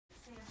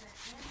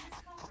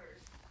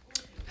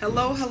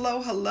Hello,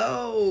 hello,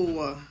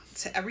 hello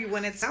to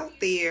everyone that's out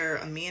there.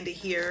 Amanda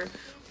here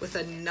with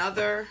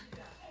another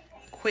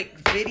quick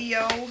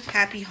video.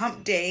 Happy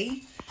hump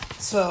day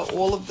to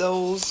all of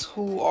those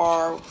who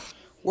are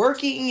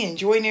working,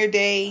 enjoying their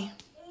day.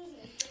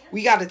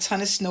 We got a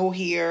ton of snow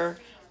here.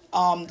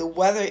 The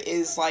weather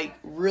is like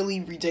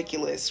really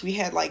ridiculous. We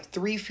had like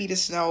 3 feet of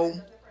snow.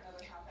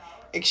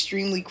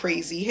 Extremely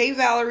crazy. Hey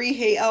Valerie,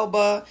 hey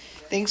Elba.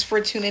 Thanks for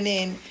tuning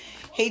in.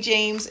 Hey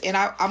James, and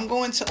I'm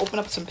going to open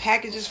up some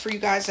packages for you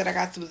guys that I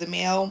got through the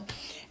mail.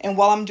 And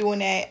while I'm doing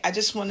that, I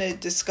just want to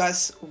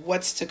discuss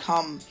what's to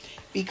come,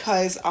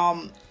 because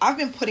I've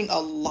been putting a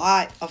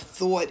lot of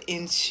thought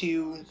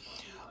into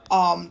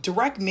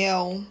direct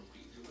mail,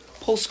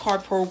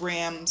 postcard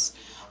programs,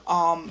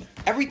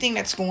 everything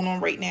that's going on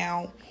right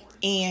now.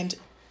 And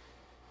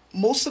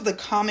most of the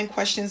common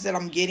questions that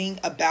I'm getting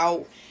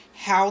about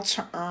how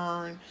to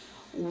earn,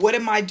 what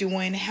am I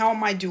doing, how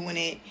am I doing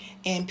it,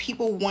 and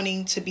people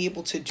wanting to be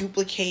able to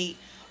duplicate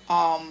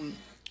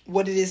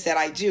what it is that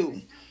I do.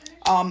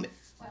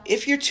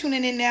 If you're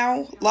tuning in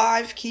now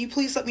live, can you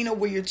please let me know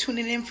where you're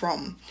tuning in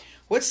from?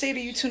 What state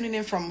are you tuning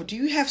in from? Do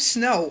you have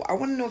snow? I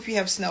want to know if you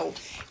have snow.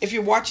 If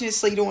you're watching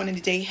this later on in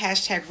the day,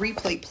 hashtag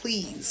replay,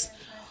 please.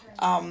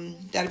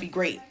 That'd be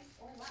great.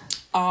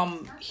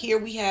 Here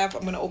we have,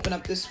 I'm going to open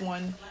up this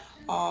one.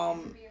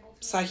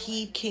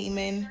 Sahid came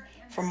in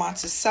from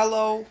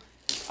Monticello.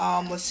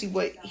 Let's see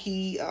what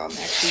he actually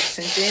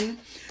sent in.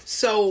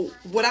 So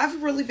what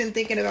I've really been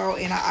thinking about,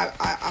 and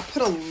I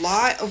put a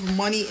lot of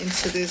money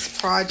into this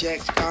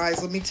project,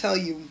 guys, let me tell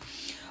you.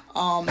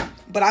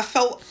 But I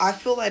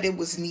feel that it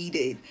was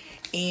needed.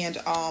 And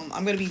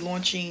I'm going to be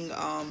launching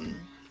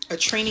a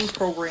training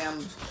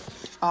program,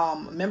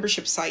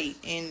 membership site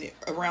in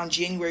around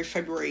January,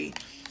 February.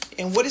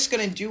 And what it's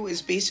going to do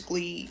is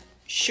basically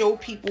show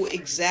people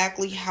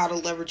exactly how to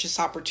leverage this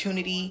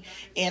opportunity.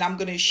 And I'm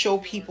going to show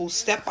people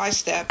step by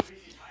step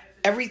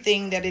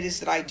everything that it is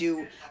that I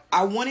do.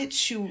 I wanted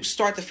to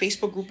start the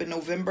Facebook group in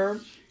November,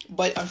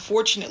 but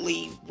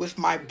unfortunately with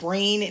my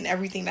brain and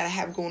everything that I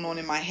have going on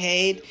in my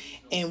head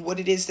and what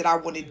it is that I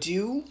want to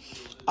do,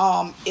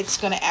 it's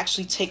going to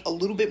actually take a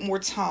little bit more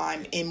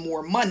time and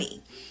more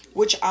money,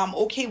 which I'm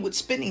okay with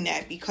spending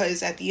that,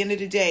 because at the end of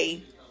the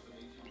day,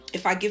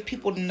 if I give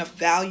people enough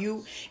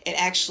value and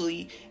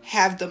actually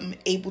have them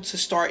able to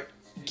start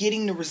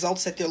getting the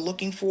results that they're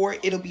looking for,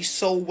 it'll be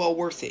so well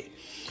worth it.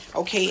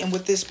 Okay, and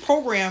with this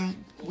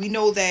program, we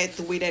know that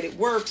the way that it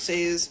works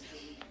is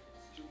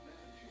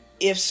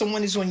if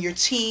someone is on your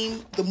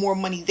team, the more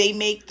money they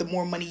make, the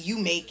more money you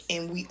make,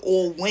 and we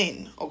all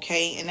win.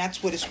 Okay, and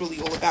that's what it's really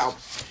all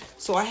about.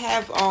 So I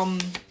have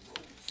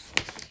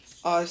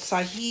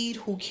Sahid,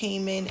 who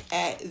came in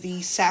at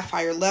the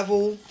Sapphire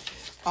level.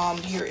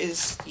 Here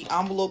is the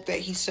envelope that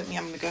he sent me.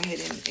 I'm going to go ahead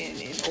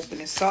and open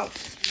this up.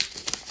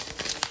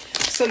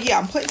 So yeah,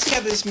 I'm putting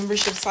together this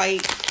membership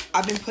site.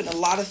 I've been putting a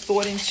lot of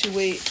thought into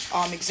it,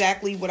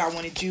 exactly what I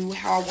want to do,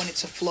 how I want it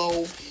to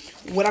flow,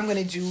 what I'm going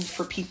to do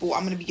for people.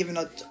 I'm going to be giving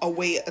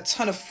away a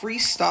ton of free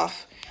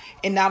stuff.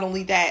 And not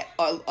only that,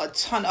 a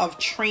ton of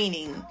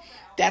training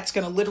that's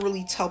going to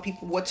literally tell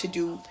people what to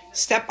do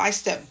step by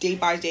step, day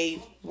by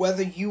day,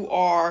 whether you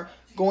are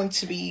going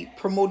to be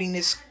promoting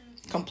this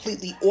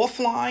completely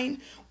offline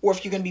or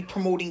if you're going to be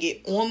promoting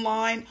it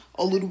online,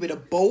 a little bit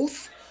of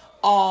both.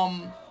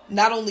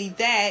 Not only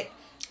that,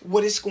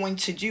 what it's going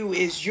to do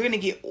is you're going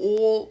to get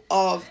all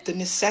of the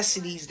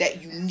necessities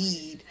that you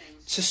need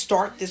to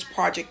start this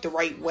project the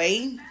right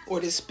way, or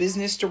this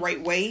business the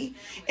right way,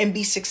 and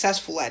be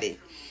successful at it.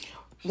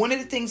 One of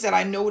the things that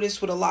I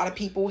noticed with a lot of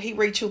people, hey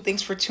Rachel,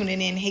 thanks for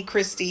tuning in. Hey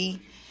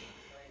Christy,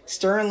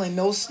 Sterling,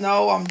 no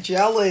snow, I'm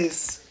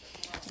jealous.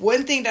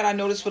 One thing that I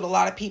noticed with a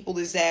lot of people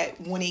is that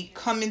when they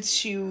come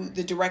into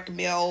the direct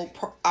mail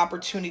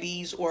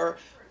opportunities or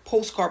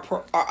postcard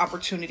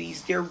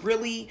opportunities, they're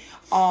really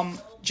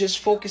just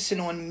focusing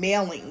on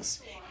mailings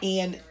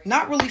and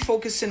not really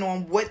focusing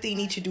on what they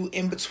need to do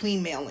in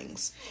between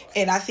mailings.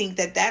 And I think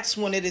that that's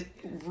one of the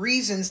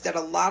reasons that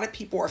a lot of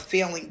people are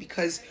failing,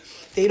 because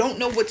they don't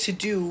know what to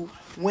do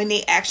when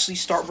they actually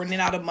start running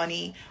out of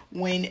money,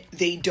 when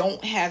they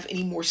don't have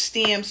any more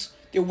stamps.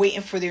 They're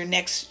waiting for their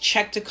next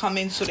check to come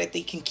in so that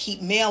they can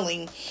keep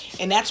mailing.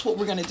 And that's what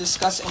we're going to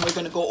discuss and we're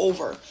going to go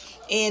over.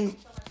 And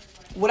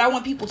what I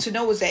want people to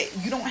know is that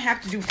you don't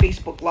have to do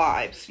Facebook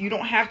Lives. You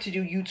don't have to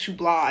do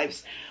YouTube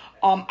Lives.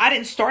 I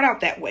didn't start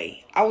out that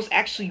way. I was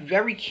actually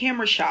very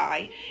camera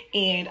shy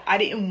and I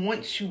didn't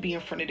want to be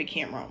in front of the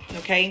camera.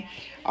 Okay.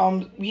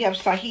 We have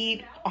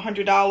Sahid,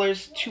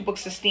 $100, 2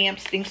 books of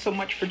stamps. Thanks so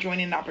much for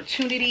joining the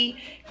opportunity.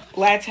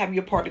 Glad to have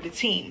you a part of the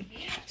team.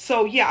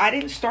 So yeah, I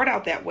didn't start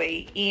out that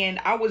way. And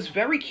I was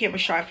very camera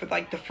shy for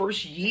like the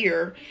first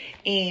year.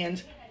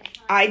 And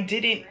I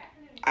didn't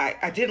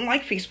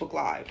like Facebook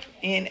Live.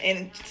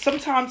 And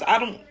sometimes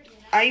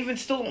I even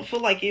still don't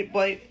feel like it,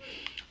 but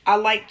I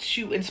like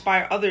to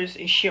inspire others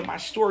and share my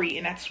story.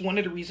 And that's one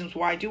of the reasons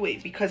why I do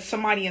it, because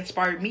somebody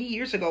inspired me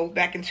years ago,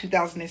 back in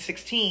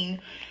 2016,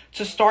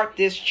 to start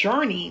this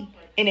journey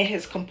and it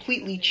has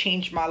completely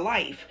changed my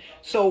life.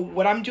 So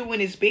what I'm doing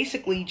is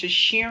basically just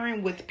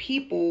sharing with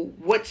people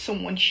what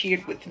someone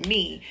shared with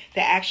me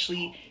that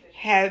actually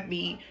had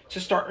me to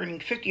start earning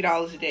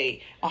 $50 a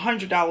day,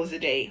 $100 a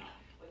day,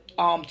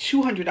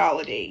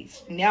 $200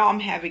 days. Now I'm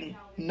having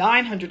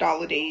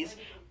 $900 days,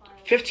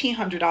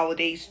 $1,500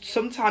 days,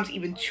 sometimes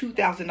even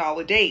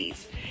 $2,000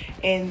 days.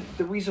 And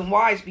the reason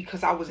why is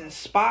because I was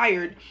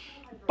inspired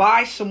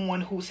by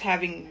someone who's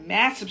having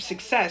massive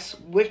success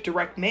with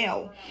direct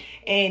mail.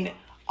 And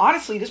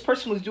honestly, this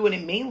person was doing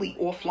it mainly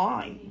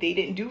offline. They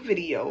didn't do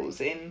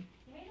videos and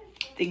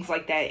things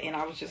like that. And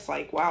I was just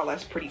like, wow,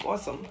 that's pretty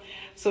awesome.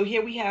 So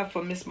here we have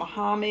for Miss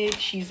Muhammad.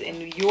 She's in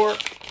New York.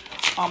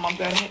 I'm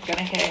gonna head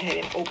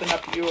ahead and open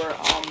up your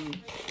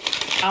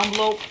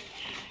envelope.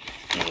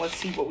 And let's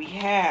see what we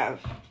have.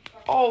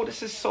 Oh,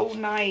 this is so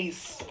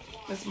nice.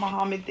 Miss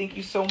Muhammad, thank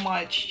you so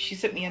much. She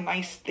sent me a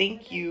nice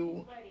thank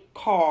you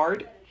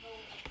card.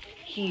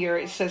 Here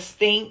it says,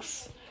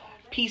 thanks.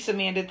 Peace,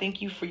 Amanda.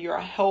 Thank you for your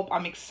help.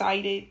 I'm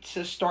excited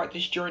to start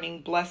this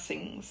journey.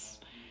 Blessings.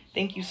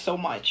 Thank you so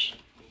much.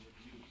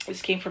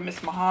 This came from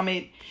Miss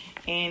Muhammad.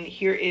 And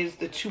here is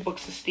the 2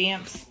 books of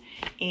stamps.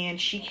 And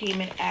she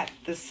came in at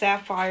the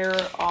Sapphire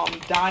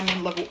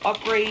Diamond level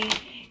upgrade.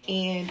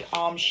 And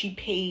she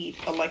paid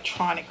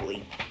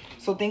electronically.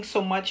 So thanks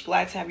so much.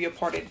 Glad to have you a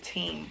part of the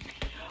team.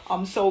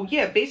 So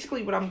yeah,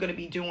 basically what I'm going to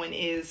be doing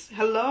is,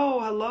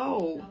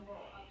 hello.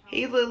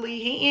 Hey, Lily.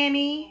 Hey,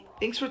 Annie.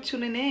 Thanks for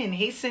tuning in.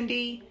 Hey,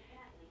 Cindy.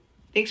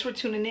 Thanks for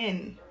tuning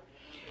in.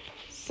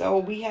 So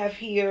we have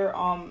here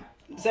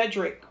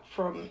Zedric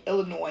from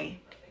Illinois.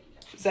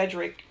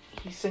 Zedric,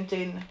 he sent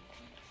in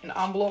an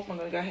envelope. I'm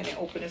going to go ahead and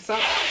open this up.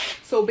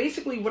 So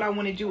basically what I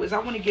want to do is I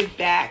want to give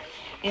back,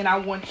 and I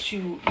want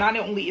to not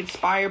only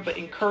inspire but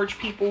encourage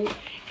people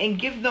and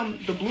give them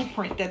the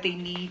blueprint that they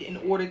need in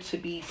order to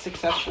be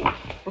successful,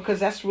 because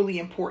that's really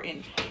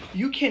important.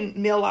 You can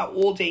mail out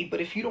all day,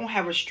 but if you don't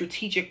have a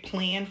strategic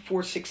plan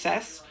for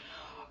success,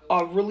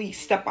 a really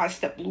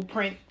step-by-step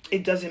blueprint,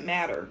 it doesn't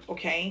matter,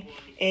 okay?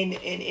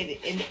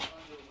 And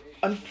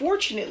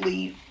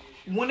unfortunately,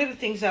 one of the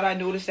things that I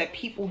noticed that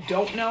people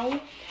don't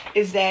know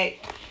is that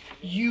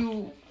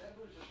you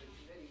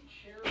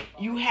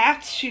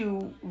have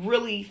to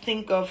really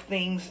think of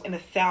things in the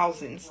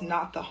thousands,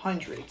 not the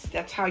hundreds.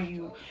 That's how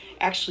you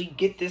actually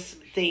get this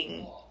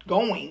thing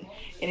going.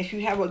 And if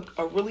you have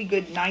a really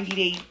good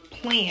 90-day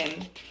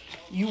plan,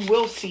 you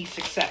will see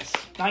success.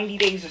 90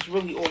 days is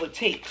really all it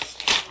takes.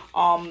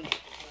 And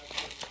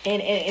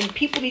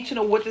people need to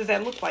know, what does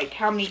that look like?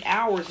 How many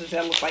hours does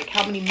that look like?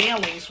 How many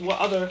mailings? What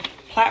other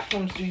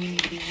platforms do you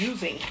need to be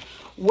using?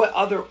 What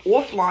other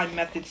offline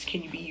methods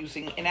can you be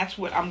using? And that's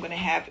what I'm going to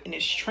have in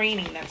this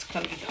training that's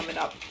going to be coming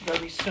up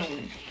very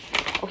soon.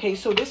 Okay,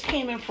 so this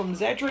came in from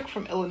Zedric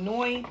from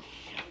Illinois.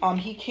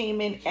 He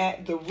came in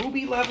at the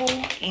Ruby level,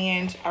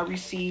 and I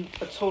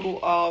received a total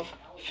of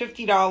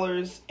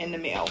 $50 in the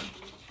mail.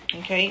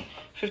 Okay,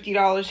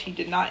 $50. He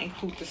did not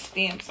include the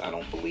stamps, I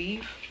don't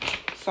believe.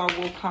 So I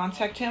will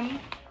contact him.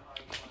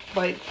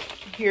 But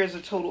here's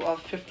a total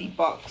of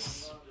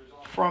 $50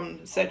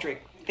 from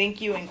Cedric.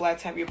 Thank you, and glad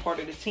to have you a part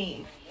of the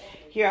team.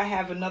 Here I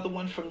have another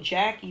one from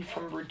Jackie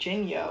from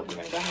Virginia. We're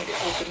going to go ahead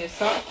and open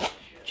this up.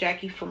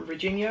 Jackie from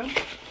Virginia.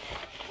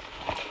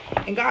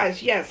 And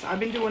guys, yes, I've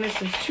been doing this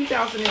since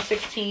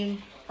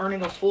 2016,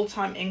 earning a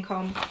full-time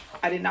income.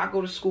 I did not go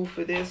to school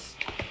for this.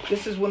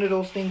 This is one of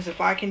those things, if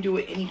I can do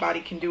it,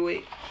 anybody can do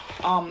it.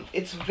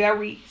 It's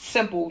very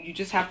simple. You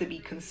just have to be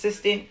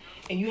consistent,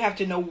 and you have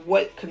to know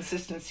what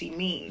consistency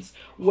means.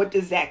 What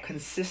does that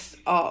consist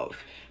of?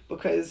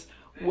 Because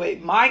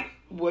what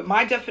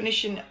my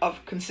definition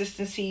of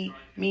consistency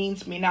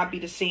means may not be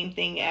the same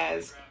thing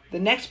as the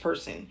next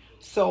person.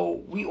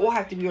 So we all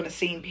have to be on the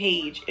same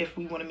page if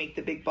we want to make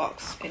the big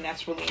bucks, and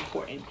that's really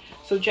important.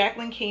 So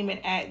Jacqueline came in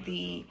at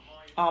the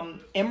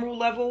Emerald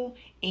level,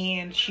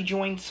 and she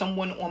joined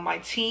someone on my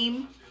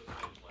team.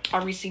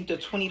 I received a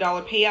 $20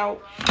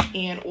 payout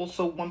and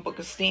also 1 book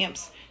of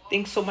stamps.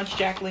 Thanks so much,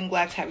 Jacqueline.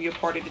 Glad to have you a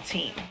part of the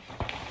team.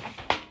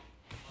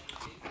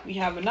 We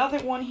have another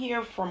one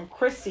here from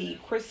Chrissy.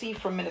 Chrissy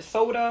from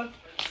Minnesota.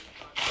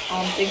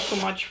 Thanks so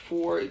much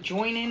for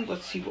joining.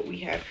 Let's see what we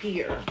have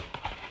here.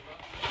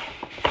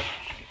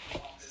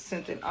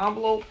 Sent an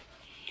envelope.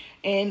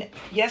 And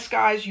yes,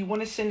 guys, you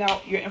want to send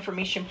out your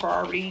information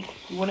priority.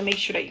 You want to make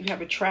sure that you have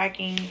a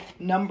tracking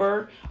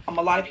number. A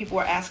lot of people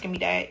are asking me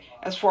that.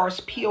 As far as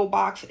P.O.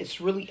 Box,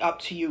 it's really up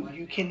to you.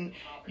 You can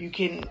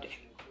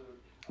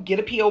get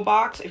a P.O.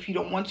 Box. If you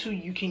don't want to,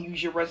 you can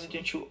use your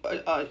residential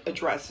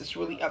address. It's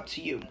really up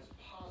to you.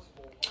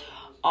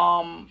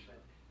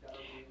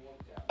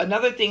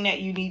 Another thing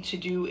that you need to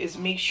do is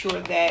make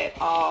sure that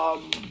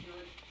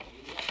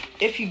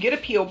if you get a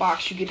P.O.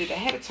 Box, you get it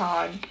ahead of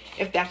time,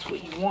 if that's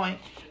what you want.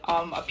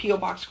 A P.O.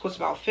 Box costs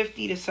about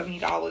 $50 to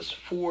 $70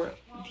 for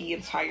the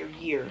entire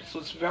year. So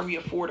it's very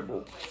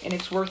affordable, and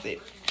it's worth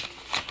it.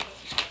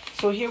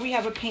 So here we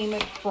have a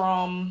payment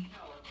from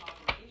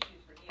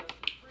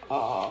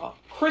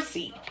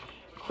Chrissy.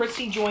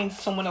 Chrissy joined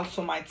someone else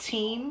on my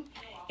team,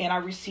 and I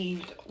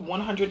received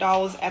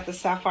 $100 at the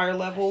Sapphire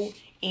level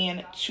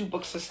and 2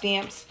 books of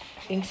stamps.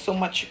 Thanks so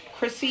much,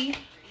 Chrissy,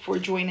 for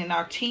joining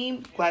our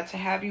team. Glad to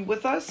have you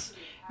with us.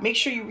 Make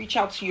sure you reach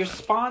out to your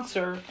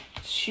sponsor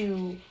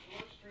to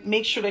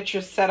make sure that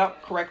you're set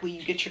up correctly.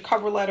 You get your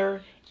cover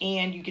letter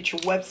and you get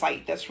your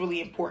website. That's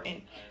really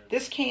important.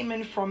 This came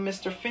in from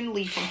Mr.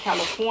 Finley from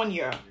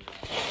California.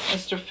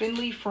 Mr.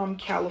 Finley from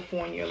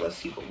California. Let's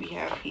see what we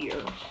have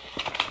here.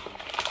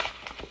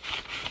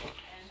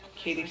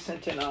 Okay, they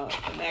sent in a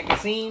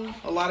magazine.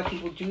 A lot of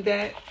people do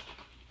that.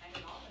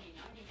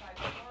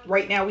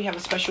 Right now we have a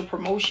special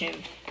promotion.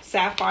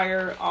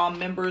 Sapphire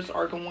members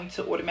are going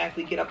to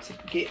automatically get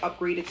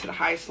upgraded to the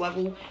highest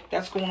level.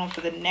 That's going on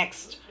for the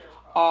next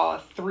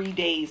 3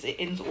 days. It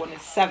ends on the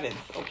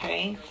 7th.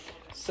 Okay,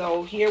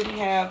 so here we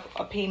have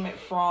a payment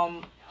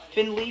from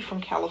Finley from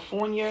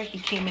California. He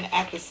came in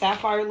at the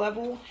Sapphire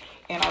level,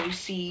 and I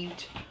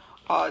received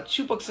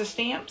 2 books of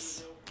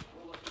stamps.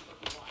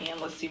 And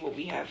let's see what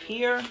we have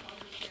here.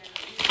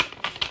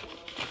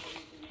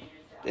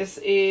 This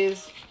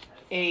is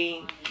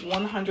a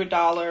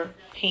 $100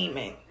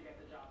 payment.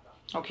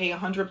 Okay,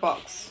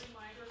 $100.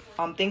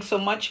 Thanks so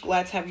much.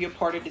 Glad to have you a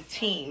part of the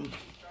team.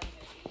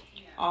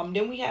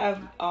 Then we have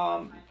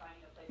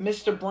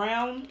Mr.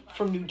 Brown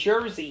from New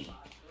Jersey.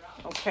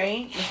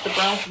 Okay, Mr.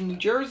 Brown from New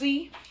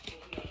Jersey.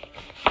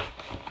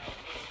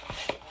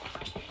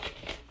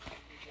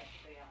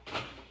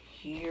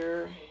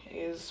 Here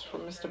is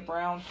from Mr.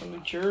 Brown from New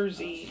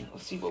Jersey.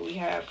 Let's see what we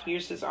have.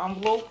 Here's his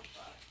envelope.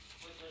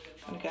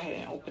 I'm gonna go ahead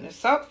and open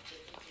this up.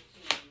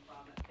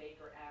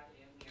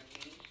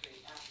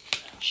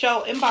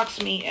 Shell,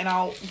 inbox me and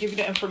I'll give you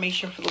the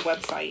information for the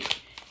website.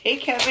 Hey,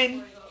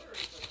 Kevin,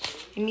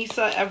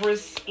 Anissa,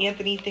 Everest,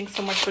 Anthony, thanks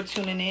so much for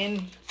tuning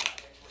in.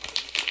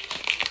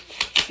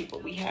 Let's see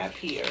what we have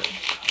here.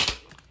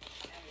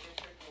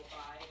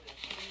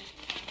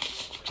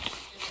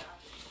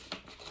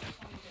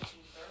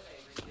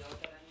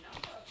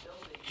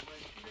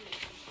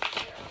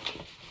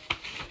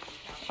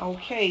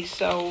 Okay,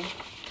 so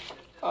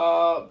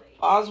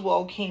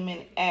Oswald came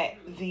in at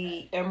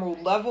the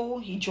Emerald level.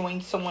 He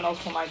joined someone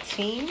else on my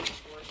team.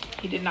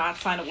 He did not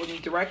sign up with me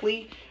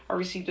directly. I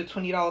received a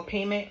 $20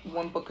 payment,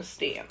 1 book of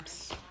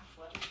stamps.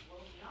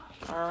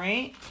 All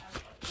right.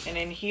 And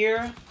then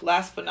here,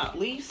 last but not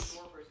least,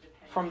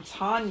 from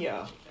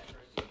Tanya.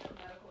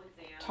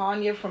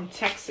 Tanya from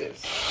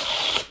Texas.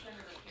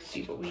 Let's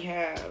see what we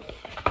have.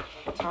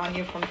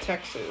 Tanya from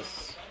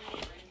Texas.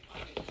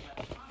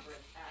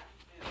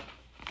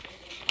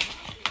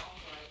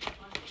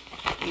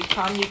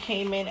 Tanya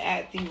came in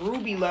at the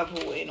Ruby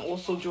level and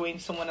also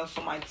joined someone else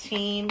on my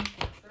team.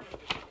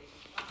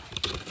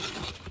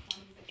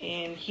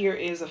 And here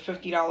is a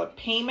 $50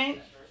 payment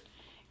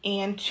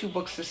and 2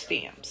 books of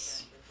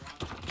stamps.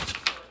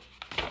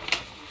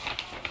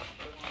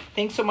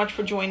 Thanks so much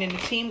for joining the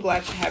team.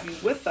 Glad to have you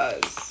with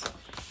us.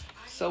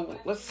 So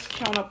let's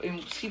count up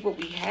and see what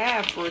we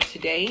have for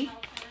today.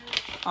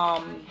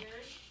 I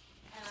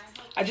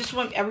just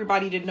want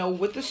everybody to know,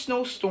 with the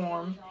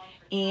snowstorm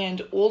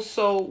and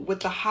also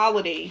with the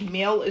holiday,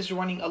 mail is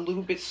running a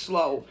little bit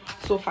slow.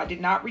 So if I did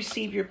not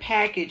receive your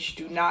package,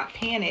 do not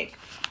panic.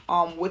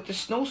 With the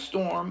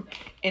snowstorm,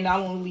 and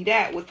not only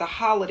that, with the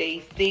holiday,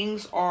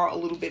 things are a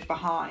little bit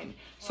behind.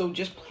 So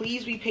just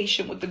please be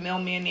patient with the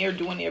mailman. They're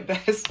doing their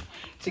best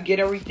to get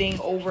everything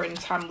over in a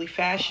timely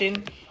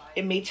fashion.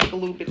 It may take a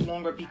little bit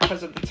longer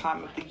because of the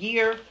time of the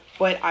year,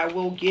 but I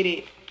will get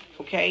it,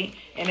 okay?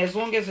 And as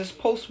long as it's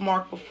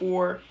postmarked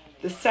before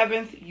the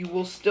 7th, you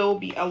will still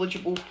be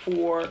eligible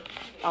for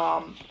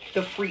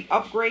the free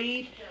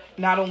upgrade.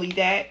 Not only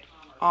that,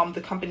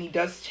 the company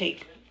does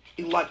take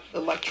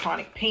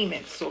electronic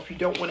payments. So if you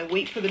don't want to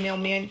wait for the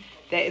mailman,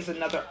 that is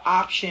another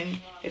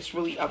option. It's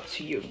really up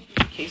to you.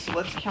 Okay, so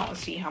let's count and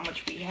see how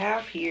much we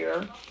have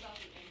here.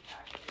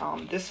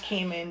 This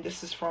came in.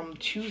 This is from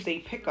Tuesday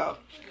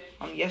pickup.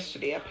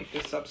 Yesterday I picked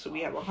this up. So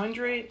we have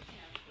 100.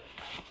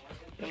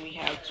 Then we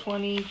have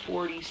 20,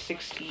 40,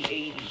 60,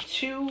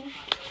 82,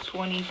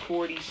 20,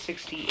 40,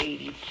 60,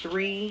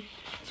 83,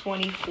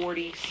 20,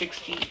 40,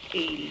 60,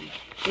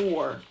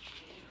 84,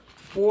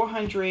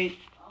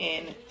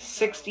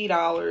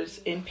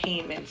 $460 in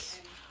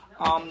payments,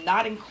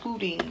 not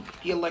including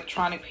the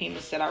electronic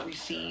payments that I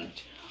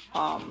received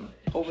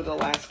over the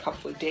last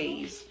couple of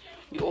days.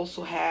 We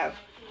also have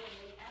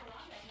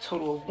a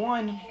total of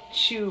 1,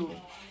 2,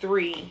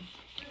 3,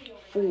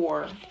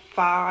 4,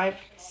 5,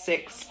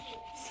 6,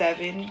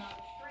 7,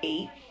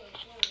 8,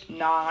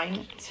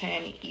 9,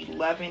 10,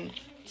 11,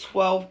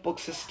 12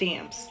 books of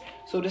stamps.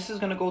 So this is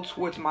going to go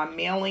towards my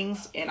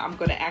mailings, and I'm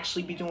going to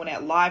actually be doing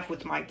that live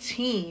with my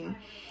team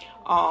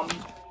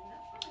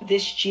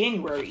this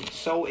January.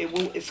 So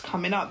it's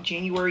coming up.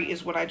 January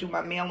is when I do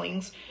my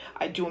mailings.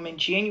 I do them in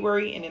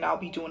January, and then I'll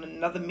be doing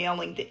another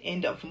mailing the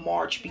end of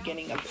March,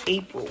 beginning of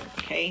April.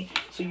 Okay,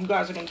 so you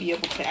guys are going to be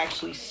able to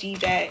actually see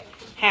that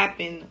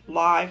happen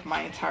live,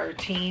 my entire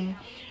team.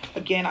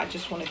 Again, I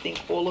just want to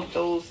thank all of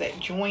those that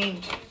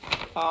joined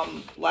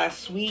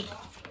last week.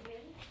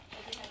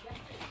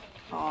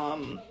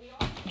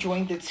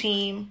 joined the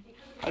team.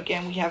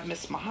 Again, we have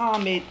Miss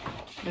Muhammad,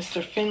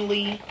 Mr.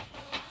 Finley,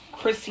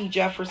 Chrissy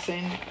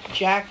Jefferson,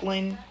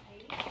 Jacqueline,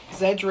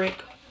 Zedric,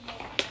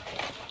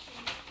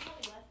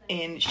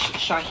 and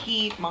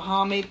Shahid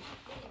Muhammad,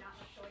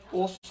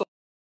 also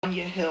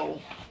Anya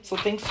Hill. So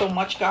thanks so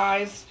much,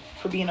 guys,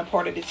 for being a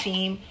part of the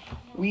team.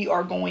 We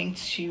are going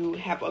to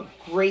have a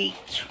great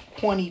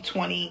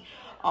 2020.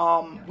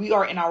 We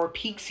are in our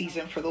peak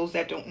season. For those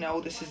that don't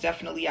know, this is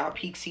definitely our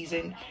peak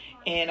season.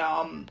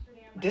 And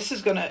this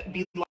is going to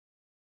be like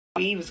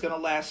wave is going to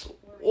last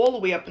all the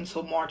way up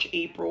until March,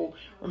 April.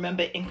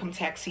 Remember, income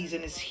tax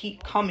season is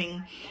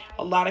coming.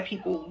 A lot of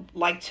people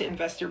like to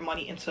invest their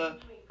money into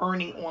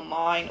earning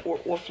online or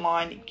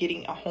offline,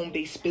 getting a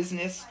home-based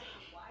business.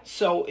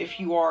 So if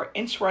you are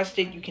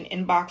interested, you can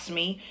inbox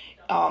me.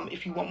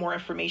 If you want more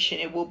information,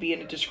 it will be in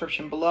the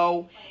description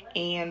below.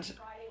 And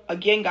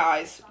again,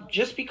 guys,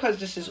 just because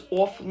this is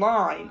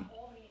offline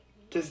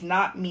does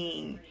not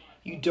mean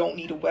you don't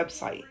need a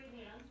website.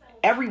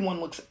 Everyone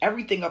looks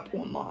everything up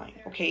online,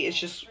 okay? It's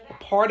just a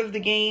part of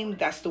the game.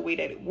 That's the way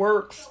that it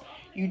works.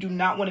 You do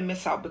not want to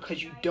miss out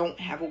because you don't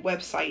have a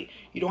website.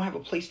 You don't have a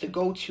place to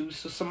go to.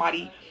 So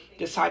somebody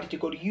decided to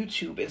go to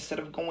YouTube instead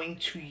of going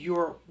to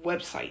your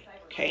website,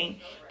 okay?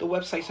 The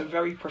websites are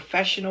very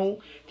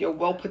professional. They're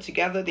well put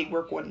together. They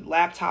work on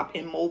laptop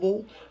and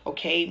mobile,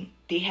 okay?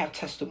 They have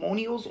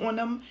testimonials on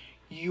them.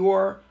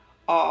 Your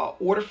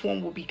order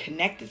form will be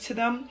connected to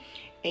them.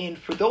 And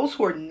for those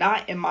who are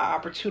not in my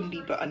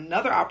opportunity, but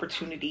another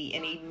opportunity,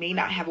 and they may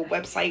not have a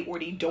website, or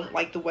they don't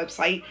like the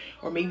website,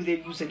 or maybe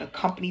they're using a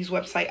company's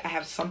website, I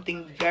have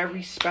something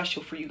very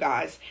special for you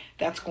guys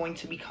that's going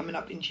to be coming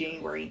up in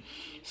January.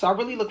 So I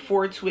really look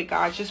forward to it,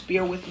 guys. Just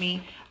bear with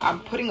me.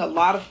 I'm putting a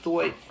lot of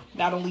thought,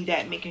 not only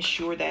that, making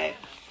sure that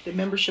the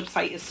membership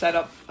site is set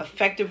up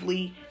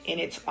effectively and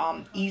it's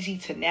easy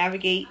to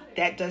navigate.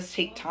 That does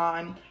take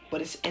time, but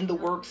it's in the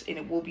works and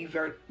it will be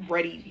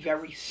ready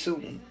very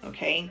soon,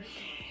 okay?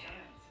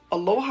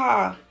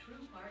 Aloha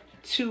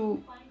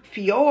to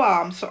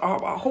Fioa.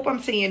 I hope I'm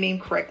saying your name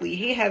correctly.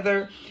 Hey,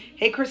 Heather.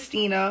 Hey,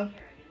 Christina.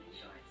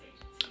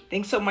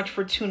 Thanks so much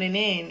for tuning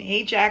in.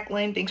 Hey,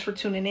 Jacqueline. Thanks for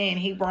tuning in.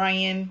 Hey,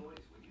 Brian.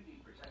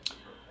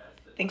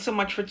 Thanks so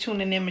much for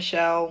tuning in,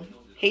 Michelle.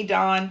 Hey,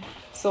 Don.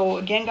 So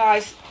again,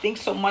 guys,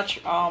 thanks so much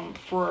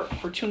for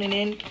tuning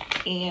in.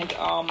 And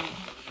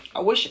I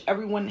wish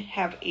everyone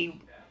have a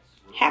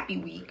happy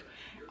week.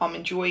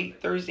 Enjoy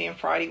Thursday and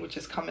Friday, which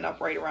is coming up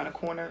right around the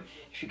corner.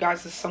 If you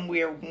guys are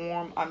somewhere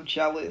warm, I'm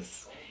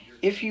jealous.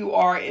 If you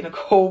are in a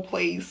cold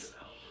place,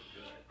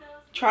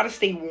 try to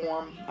stay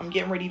warm. I'm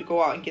getting ready to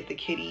go out and get the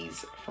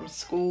kiddies from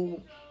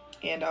school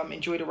and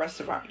enjoy the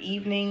rest of our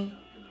evening.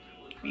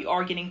 We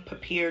are getting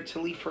prepared to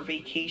leave for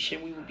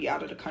vacation. We will be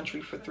out of the country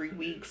for 3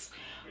 weeks.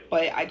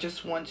 But I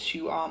just want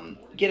to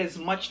get as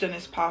much done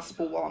as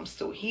possible while I'm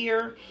still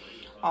here.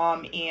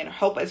 And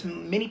help as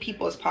many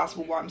people as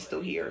possible while I'm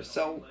still here.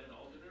 So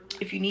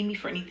if you need me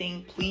for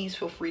anything, please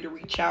feel free to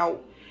reach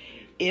out.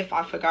 If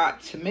I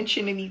forgot to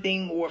mention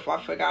anything, or if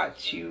I forgot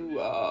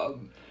to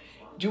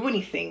do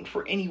anything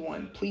for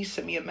anyone, please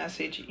send me a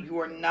message. You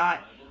are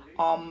not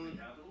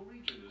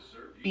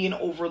being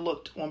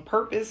overlooked on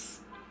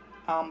purpose.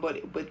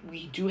 But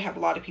we do have a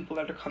lot of people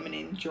that are coming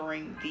in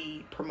during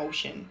the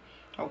promotion.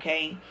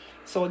 Okay.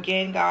 So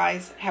again,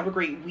 guys, have a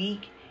great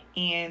week.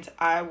 And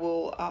I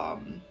will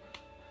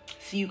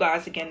see you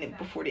guys again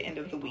before the end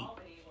of the week.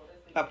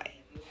 Bye-bye.